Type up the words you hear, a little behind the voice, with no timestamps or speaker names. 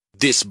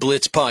This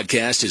Blitz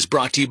podcast is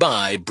brought to you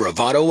by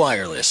Bravado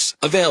Wireless.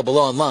 Available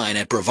online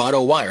at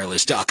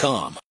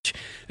bravadowireless.com.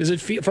 Does it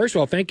feel? First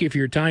of all, thank you for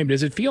your time.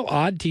 Does it feel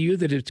odd to you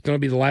that it's going to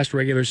be the last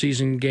regular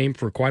season game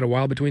for quite a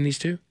while between these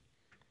two?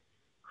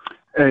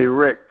 Hey,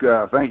 Rick,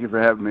 thank you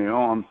for having me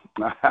on.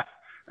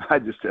 I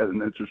just had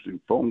an interesting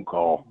phone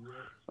call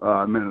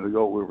a minute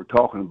ago. We were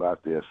talking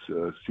about this.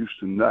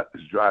 Houston Nutt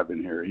is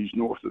driving here. He's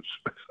north of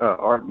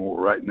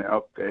Ardmore right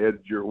now,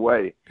 headed your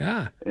way.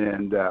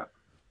 And,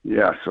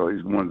 so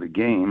he's won the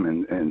game.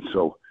 And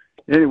so,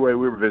 anyway,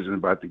 we were visiting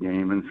about the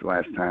game, and it's the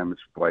last time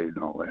it's played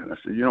and all that. And I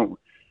said,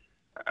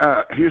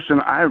 Houston,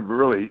 I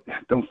really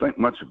don't think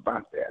much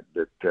about that.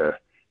 That's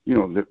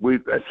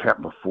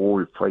happened before.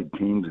 We've played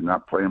teams and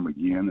not play them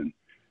again.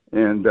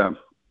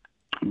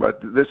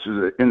 But this is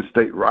an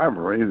in-state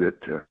rivalry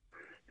that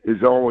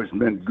has always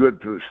been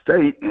good for the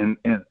state and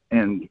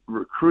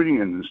recruiting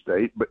in the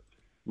state. But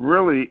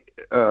really,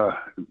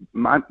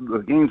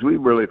 the games we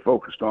really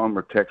focused on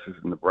were Texas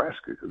and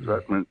Nebraska, because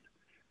that meant,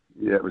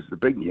 it was the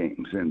big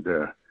games. And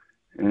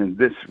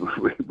this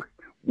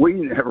we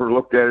never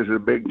looked at it as a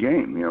big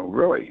game,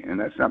 really. And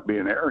that's not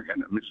being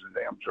arrogant. It's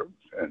the damn truth.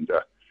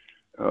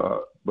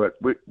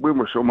 But we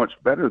were so much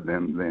better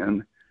than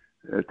then.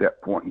 At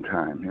that point in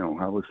time,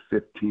 I was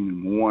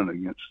 15-1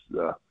 against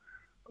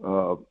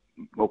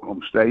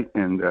Oklahoma State,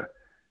 and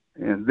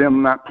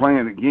them not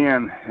playing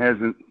again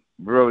hasn't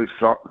really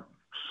soaked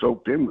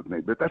in with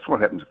me. But that's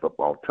what happens in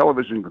football.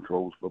 Television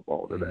controls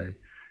football today.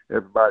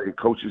 Everybody,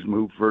 coaches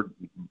move for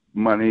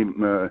money,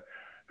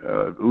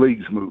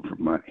 leagues move for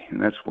money,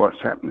 and that's what's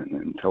happening.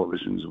 And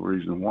television is the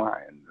reason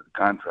why, and the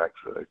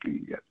contracts that I can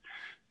get.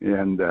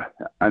 And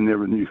I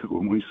never knew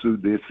when we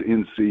sued this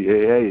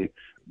NCAA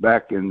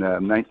back in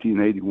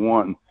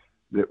 1981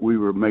 that we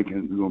were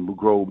going to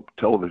grow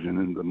television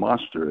into the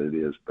monster it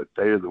is, but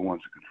they are the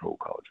ones that control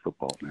college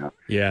football now.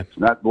 Yeah. It's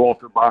not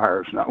Walter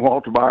Byers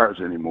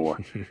anymore.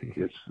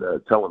 It's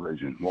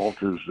television.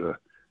 Walters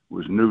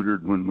was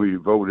neutered when we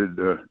voted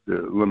to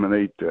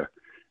eliminate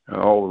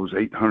all those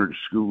 800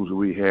 schools that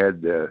we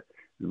had that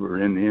were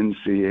in the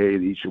NCAA,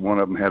 and each one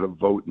of them had a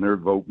vote, and their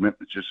vote meant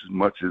just as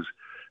much as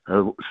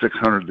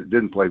 600 that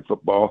didn't play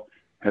football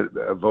had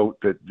a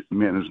vote that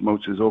meant as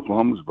much as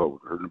Oklahoma's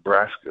vote or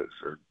Nebraska's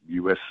or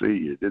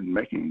USC. It didn't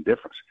make any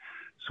difference.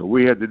 So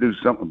we had to do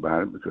something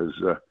about it because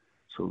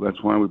so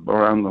that's why we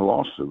brought on the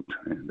lawsuit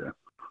and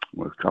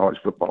with College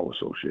Football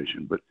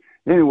Association. But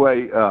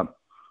anyway,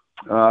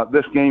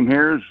 this game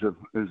here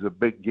is a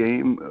big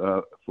game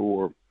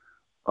for,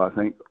 I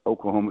think,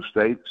 Oklahoma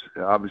State.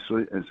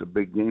 Obviously, it's a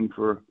big game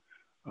for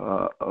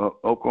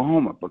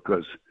Oklahoma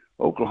because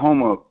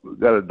Oklahoma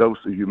got a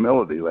dose of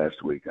humility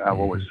last week. I've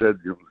always said,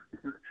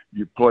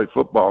 you play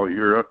football,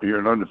 you're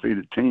an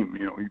undefeated team.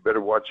 You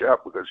better watch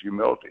out because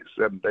humility is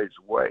 7 days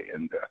away,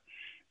 and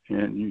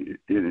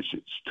it's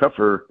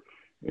tougher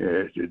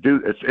to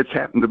do. It's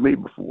happened to me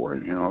before.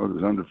 I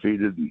was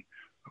undefeated, in,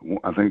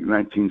 I think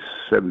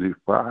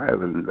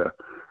 1975, and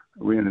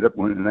we ended up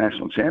winning the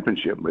national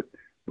championship,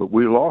 but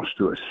we lost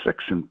to a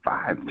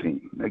 6-5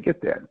 team. I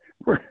get that.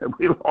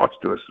 We lost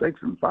to a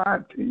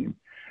 6-5 team.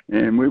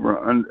 And we were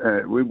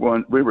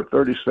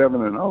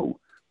 37-0.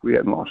 We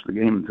hadn't lost a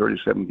game in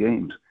 37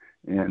 games,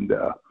 and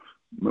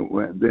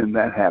then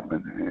that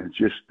happened. And it's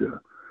just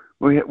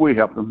we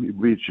help them. You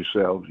beat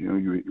yourselves.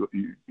 You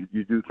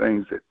do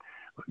things that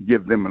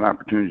give them an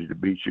opportunity to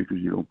beat you because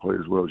you don't play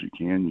as well as you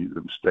can. You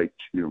the mistakes.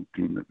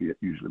 Team that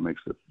usually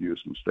makes the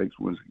fewest mistakes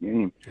wins the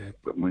game. Yeah.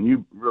 But when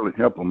you really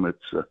help them,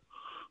 it's going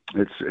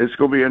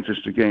to be an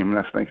interesting game,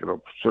 and I think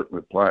it'll certainly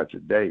apply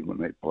today when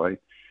they play.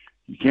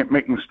 You can't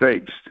make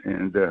mistakes,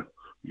 and you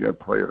got to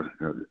play a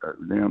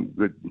damn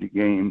good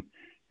game.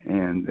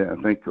 And I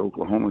think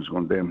Oklahoma's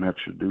going to damn have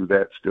to do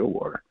that.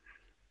 Stillwater.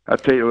 I'll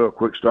tell you a little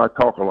quick story. I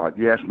talk a lot.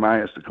 You asked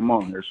my ass to come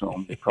on here, so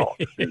I'm going to talk.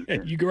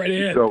 You go right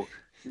ahead.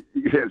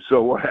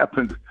 So what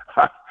happened?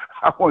 I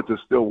went to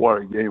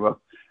Stillwater game.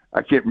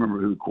 I can't remember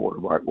who the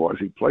quarterback was.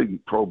 He played in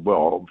pro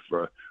ball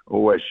for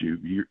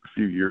OSU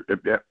a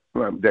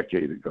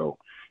decade ago.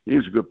 He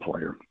was a good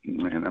player,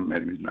 and I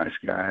met him. He's a nice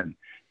guy. And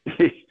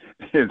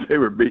they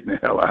were beating the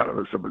hell out of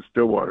us up at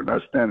Stillwater. And I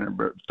was standing there,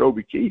 but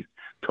Toby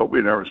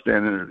and I were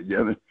standing there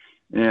together.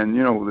 And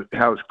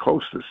how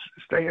close the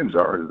stands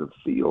are to the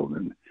field.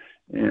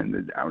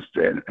 And I was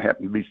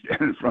happened to be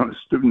standing in front of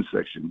the student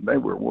section. They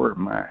were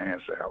wearing my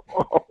ass out.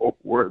 Oh,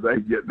 were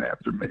they getting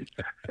after me?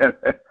 And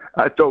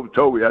I told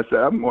Toby, I said,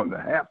 I'm going to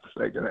half the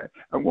second half.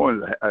 I'm going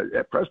to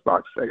the press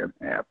box second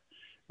half.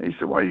 And he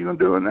said, why are you going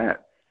to do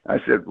that? I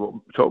said,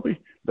 well,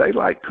 Toby, they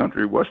like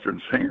country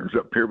western singers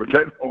up here, but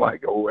they don't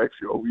like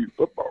OU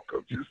football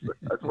coaches.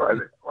 That's why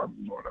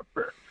I'm going up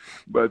there.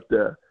 But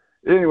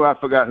anyway, I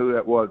forgot who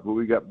that was, but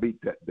we got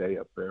beat that day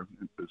up there.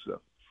 It was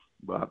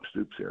Bob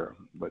Stoops era.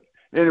 But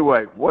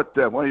anyway, what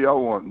do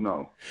y'all want to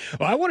know?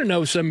 Well, I want to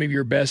know some of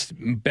your best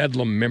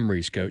Bedlam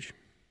memories, Coach.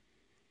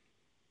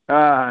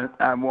 The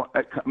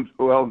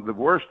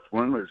worst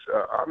one was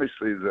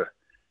obviously the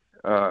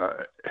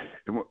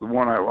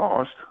one I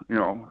lost.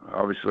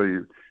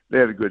 Obviously they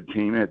had a good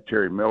team. They had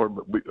Terry Miller,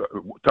 but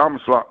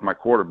Thomas Lott, my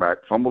quarterback,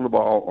 fumbled the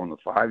ball on the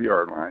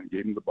 5-yard line,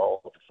 gave him the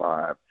ball at the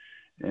 5,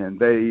 and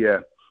they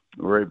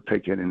were able to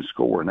take it and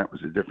score, and that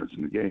was the difference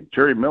in the game.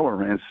 Terry Miller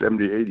ran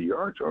 70, 80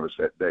 yards on us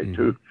that day,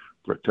 too,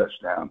 for a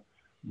touchdown.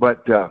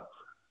 But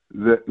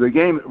the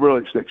game that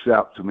really sticks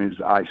out to me is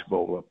the Ice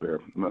Bowl up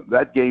there.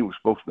 That game was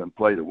supposed to have been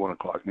played at 1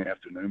 o'clock in the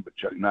afternoon, but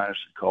Chuck Nice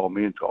called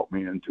me and talked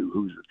me into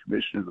who's the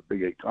commissioner of the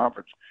Big 8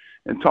 Conference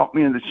and talked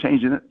me into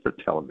changing it for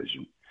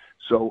television.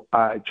 So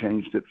I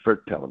changed it for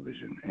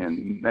television.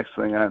 And next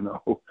thing I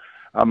know,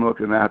 I'm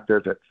looking out there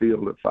at that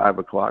field at 5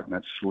 o'clock, and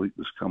that sleep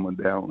was coming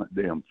down on that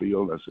damn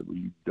field. I said, well,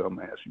 you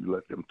dumbass, you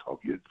let them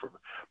talk you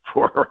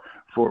for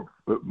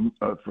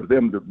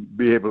them to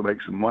be able to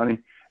make some money,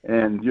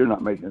 and you're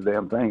not making a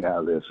damn thing out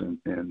of this.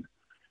 And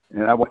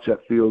I watched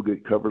that field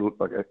get covered, look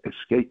like a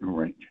skating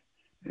rink.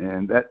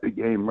 And the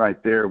game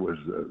right there was,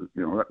 that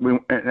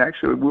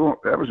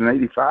was in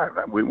 '85.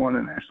 We won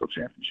the national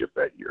championship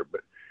that year.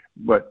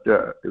 But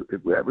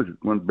that was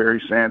when Barry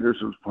Sanders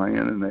was playing,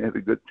 and they had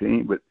a good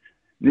team, but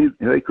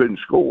they couldn't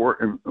score,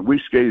 and we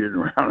skated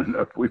around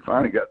enough. We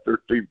finally got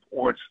 13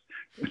 points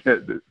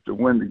to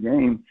win the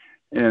game.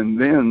 And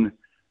then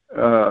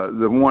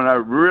the one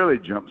that really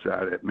jumps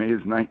out at me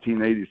is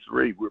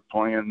 1983. We're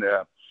playing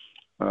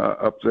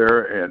up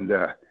there,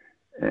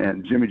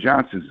 and Jimmy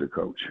Johnson's the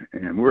coach,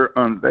 and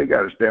they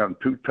got us down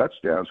 2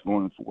 touchdowns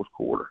going in the fourth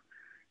quarter,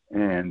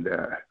 and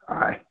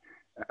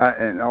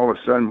and all of a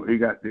sudden he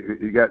got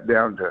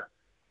down to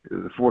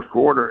the fourth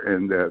quarter,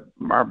 and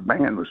our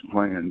band was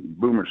playing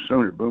Boomer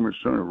Sooner,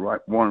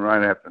 one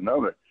right after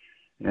another,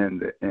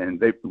 and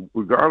they,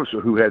 regardless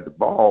of who had the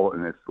ball,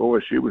 and if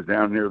OSU was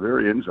down near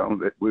their end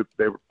zone, they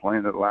were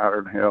playing it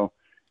louder than hell,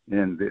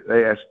 and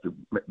they asked the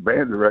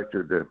band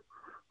director to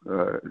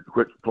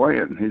quit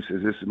playing. He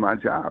says, "This is my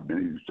job."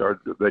 And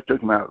they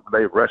took him out,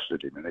 they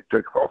arrested him, and they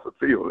took him off the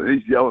field. And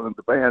he's yelling at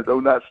the band,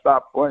 "Do not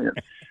stop playing."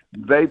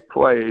 They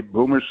played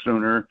Boomer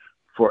Sooner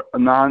for a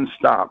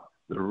nonstop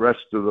the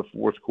rest of the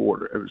fourth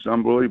quarter. It was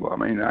unbelievable. I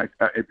mean, it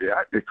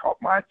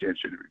caught my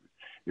attention.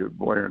 It was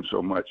blaring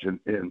so much. And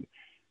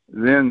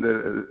then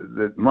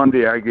the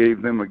Monday I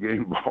gave them a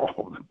game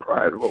ball, the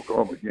Pride of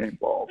Oklahoma game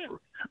ball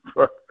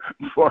for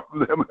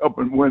them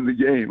helping win the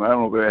game. I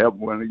don't know if they helped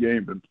win the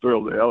game, but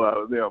thrilled the hell out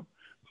of them.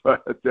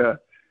 But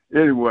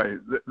anyway,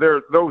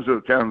 those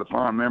are kind of the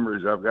fond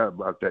memories I've got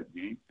about that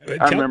game.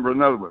 I remember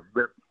another one.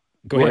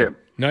 Go ahead.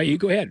 No, you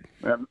go ahead.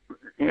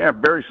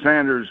 Barry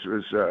Sanders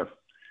was,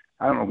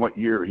 I don't know what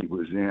year he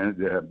was in,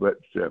 but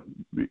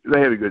they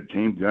had a good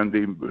team.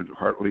 Gundy,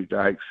 Hartley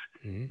Dykes,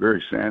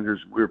 Barry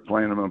Sanders. We were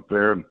playing them up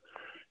there.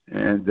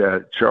 And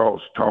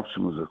Charles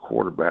Thompson was a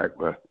quarterback,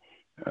 but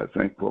I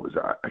think,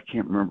 I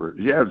can't remember.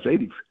 Yeah, it was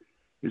 80.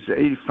 It's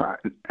 85.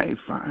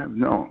 85?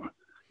 No.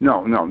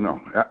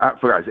 I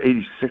forgot. It's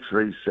 86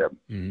 or 87.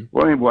 Mm-hmm.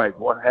 Well, anyway,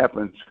 what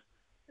happens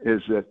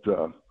is that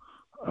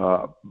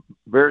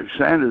Barry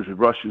Sanders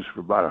rushes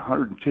for about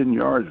 110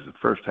 yards in the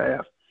first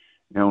half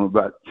and on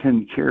about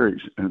 10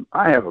 carries. And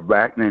I have a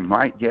back named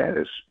Mike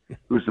Gaddis,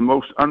 who was the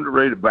most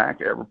underrated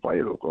back I ever played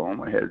at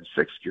Oklahoma. He had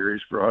 6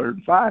 carries for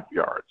 105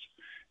 yards.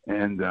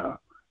 And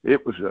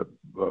it was a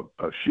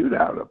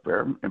shootout up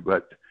there,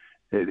 but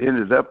it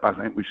ended up, I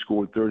think we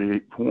scored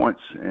 38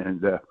 points,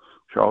 and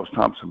Charles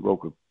Thompson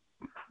broke a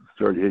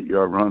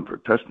 38-yard run for a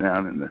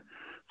touchdown in the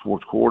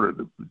fourth quarter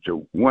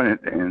to win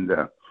it. And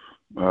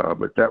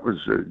but that was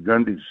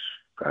Gundy's,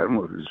 I don't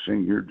know if it was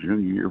senior year,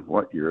 junior year,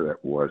 what year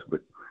that was, but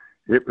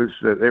it was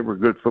they were a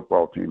good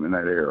football team in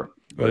that era.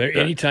 Well,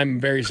 anytime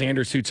Barry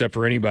Sanders suits up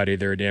for anybody,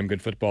 they're a damn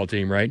good football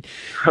team, right?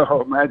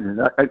 Oh, imagine.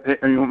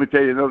 You want me to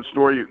tell you another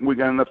story? We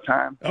got enough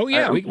time? Oh,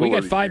 yeah. We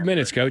got 5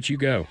 minutes, Coach. You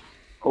go.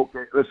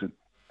 Okay, listen.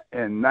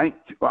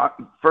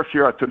 First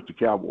year I took the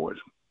Cowboys.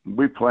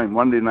 We played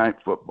Monday Night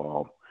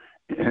Football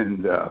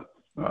in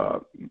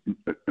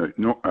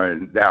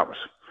Dallas.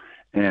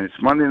 And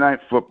it's Monday Night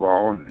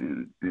Football,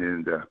 and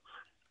I'm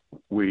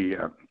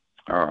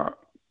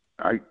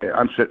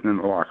sitting in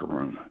the locker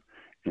room.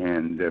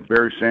 And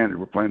Barry Sanders,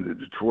 we're playing the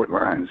Detroit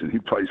Lions, and he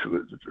plays for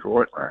the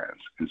Detroit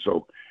Lions. And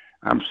so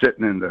I'm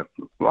sitting in the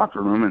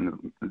locker room,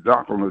 and the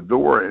knock on the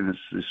door, and it's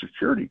the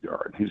security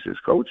guard. He says,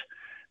 "Coach,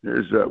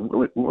 there's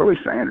Willie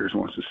Sanders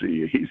wants to see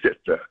you. He's at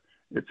the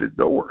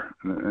door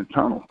in the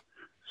tunnel."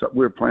 So we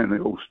were playing the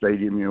old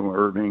stadium,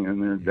 Irving,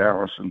 and then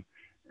Dallas. And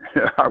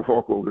I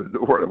walk over the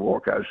door and I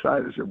walk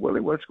outside. I said,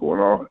 "Willie, what's going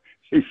on?"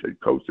 He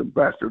said, "Coach, the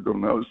bastards on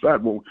the other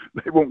side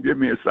they won't give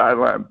me a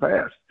sideline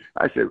pass."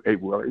 I said, "Hey,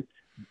 Willie,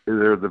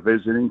 they're the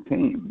visiting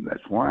team.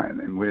 That's why."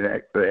 And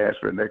they asked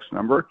for an X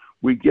number.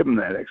 We give them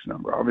that X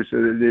number.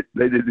 Obviously,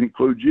 they didn't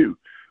include you.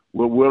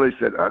 Well, Willie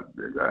said, I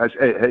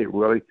said, "Hey,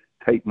 Willie,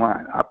 take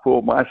mine." I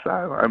pulled my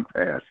sideline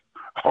pass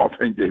off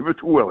and gave it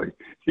to Willie.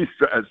 He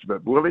said,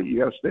 "Willie, you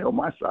got to stay on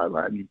my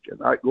sideline. You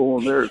cannot go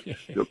on there.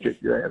 He'll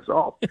kick your ass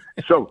off."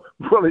 So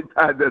Willie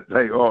tied that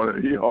thing on,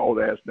 and he hauled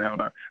ass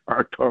down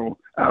our tunnel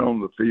out on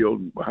the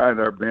field and behind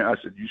our bench. I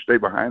said, "You stay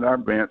behind our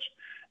bench,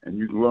 and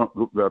you can look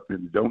up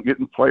and don't get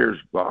in the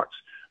players' box,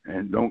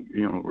 And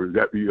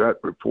you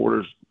got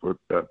reporters in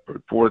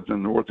the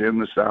north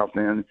end, the south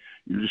end.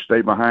 You just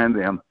stay behind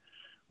them.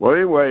 Well,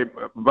 anyway,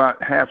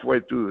 about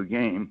halfway through the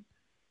game,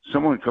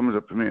 someone comes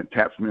up to me and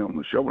taps me on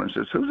the shoulder and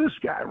says, "Who's this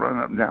guy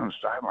running up and down the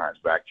sidelines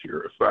back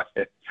here?" I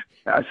said,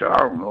 "I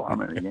don't know.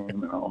 I'm in a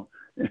game and all."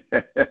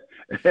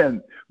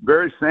 And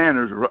Barry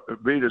Sanders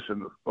beat us in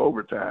the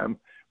overtime,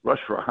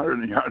 rushed for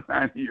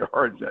 190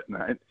 yards that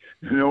night.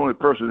 And the only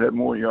person that had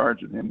more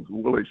yards than him was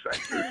Willie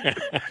Sanders.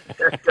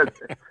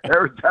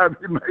 Every time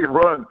he made a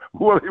run,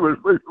 Willie was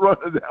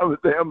running down the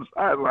damn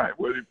sideline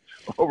with him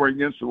over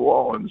against the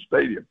wall in the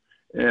stadium.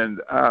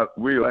 And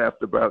we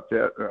laughed about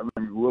that. I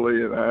mean,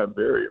 Willie and I and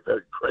Barry have had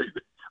a great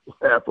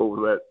laugh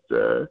over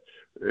that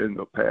in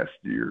the past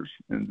years.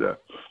 And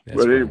but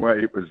funny.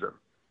 anyway, it was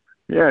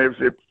it's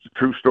a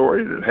true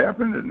story that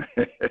happened, and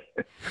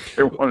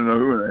they want to know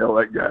who the hell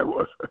that guy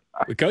was.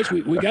 Coach,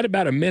 we got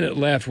about a minute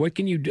left.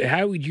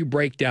 How would you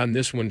break down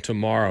this one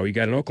tomorrow? You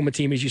got an Oklahoma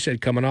team, as you said,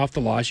 coming off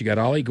the loss. You got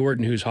Ollie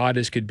Gordon, who's hot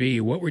as could be.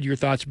 What would your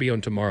thoughts be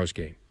on tomorrow's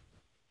game?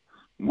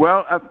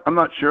 Well, I'm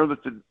not sure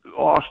that the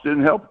loss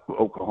didn't help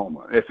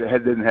Oklahoma if it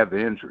didn't have the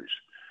injuries.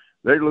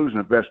 They're losing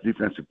the best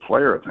defensive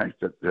player. I think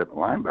that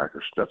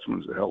linebacker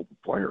Stutzman's a hell of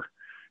a player,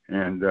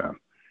 and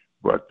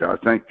but I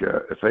think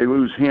if they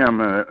lose him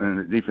and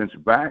the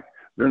defensive back,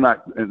 they're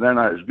not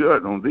as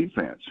good on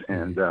defense.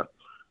 And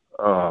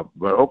but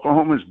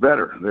Oklahoma's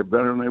better. They're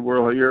better than they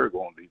were a year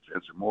ago on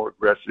defense. They're more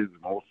aggressive,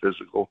 more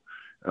physical.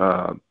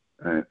 And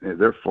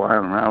they're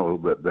flying around a little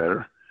bit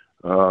better.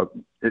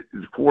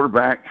 The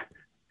quarterback,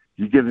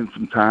 you give him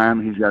some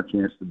time, he's got a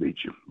chance to beat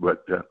you.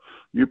 But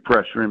you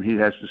pressure him, he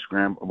has to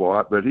scramble a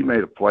lot. But he made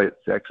a play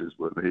at Texas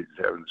where he's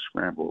having to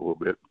scramble a little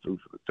bit, threw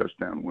for the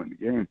touchdown to win the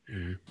game.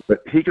 Mm-hmm.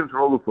 But he can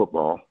throw the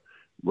football.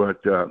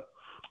 But,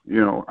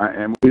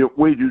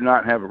 we do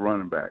not have a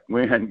running back.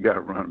 We hadn't got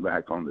a running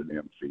back on the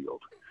damn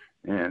field.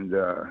 And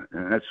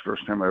that's the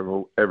first time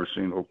I've ever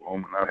seen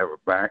Oklahoma not have a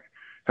back.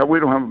 Hell,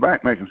 we don't have a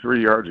back making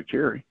 3 yards a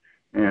carry.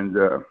 And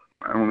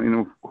I don't even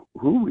know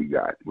who we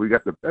got. We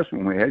got the best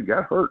one we had,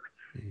 got hurt.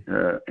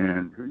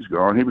 And he's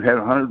gone. He had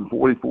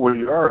 144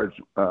 yards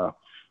up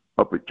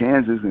at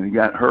Kansas, and he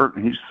got hurt,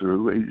 and he's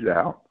through. He's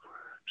out.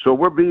 So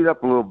we're beat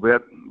up a little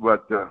bit,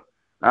 but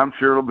I'm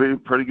sure it'll be a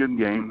pretty good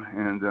game.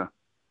 And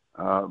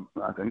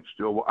I think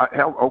still,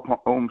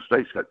 Oklahoma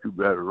State's got two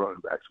better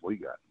running backs than we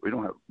got. We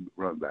don't have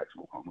running backs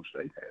Oklahoma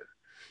State has.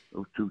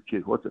 Those two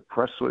kids, what's it,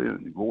 Presley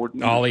and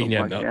Gordon? Ollie,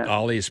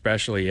 Ollie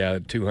especially,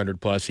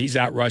 200+. He's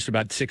outrushed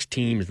about 6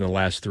 teams in the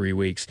last 3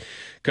 weeks.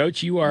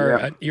 Coach, you're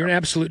an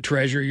absolute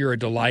treasure. You're a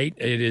delight.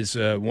 It is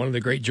one of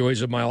the great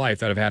joys of my life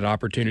that I've had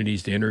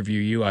opportunities to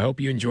interview you. I hope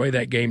you enjoy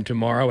that game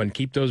tomorrow and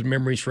keep those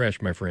memories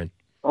fresh, my friend.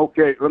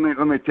 Okay, let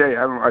me tell you.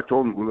 I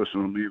told him to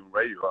listen to me on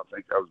radio. I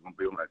think I was going to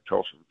be on that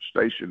Tulsa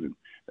station,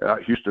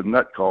 and Houston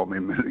Nutt called me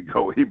a minute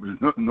ago. He was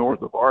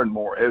north of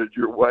Ardmore, headed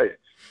your way,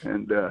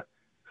 and.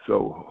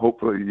 So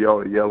hopefully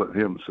y'all yell at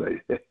him and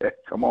say,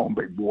 "Come on,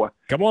 big boy!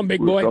 Come on, big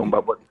boy!"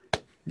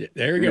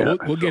 There you go.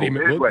 We'll get him.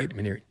 Anyway. We'll get him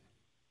in here.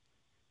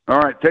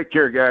 All right, take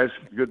care, guys.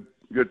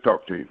 Good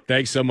talk to you.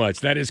 Thanks so much.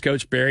 That is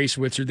Coach Barry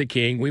Switzer, the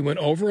King. We went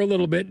over a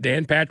little bit.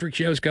 Dan Patrick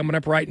Show's coming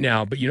up right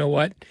now, but you know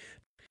what?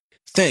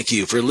 Thank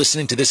you for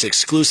listening to this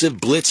exclusive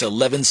Blitz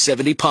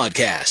 1170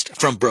 podcast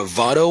from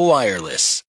Bravado Wireless.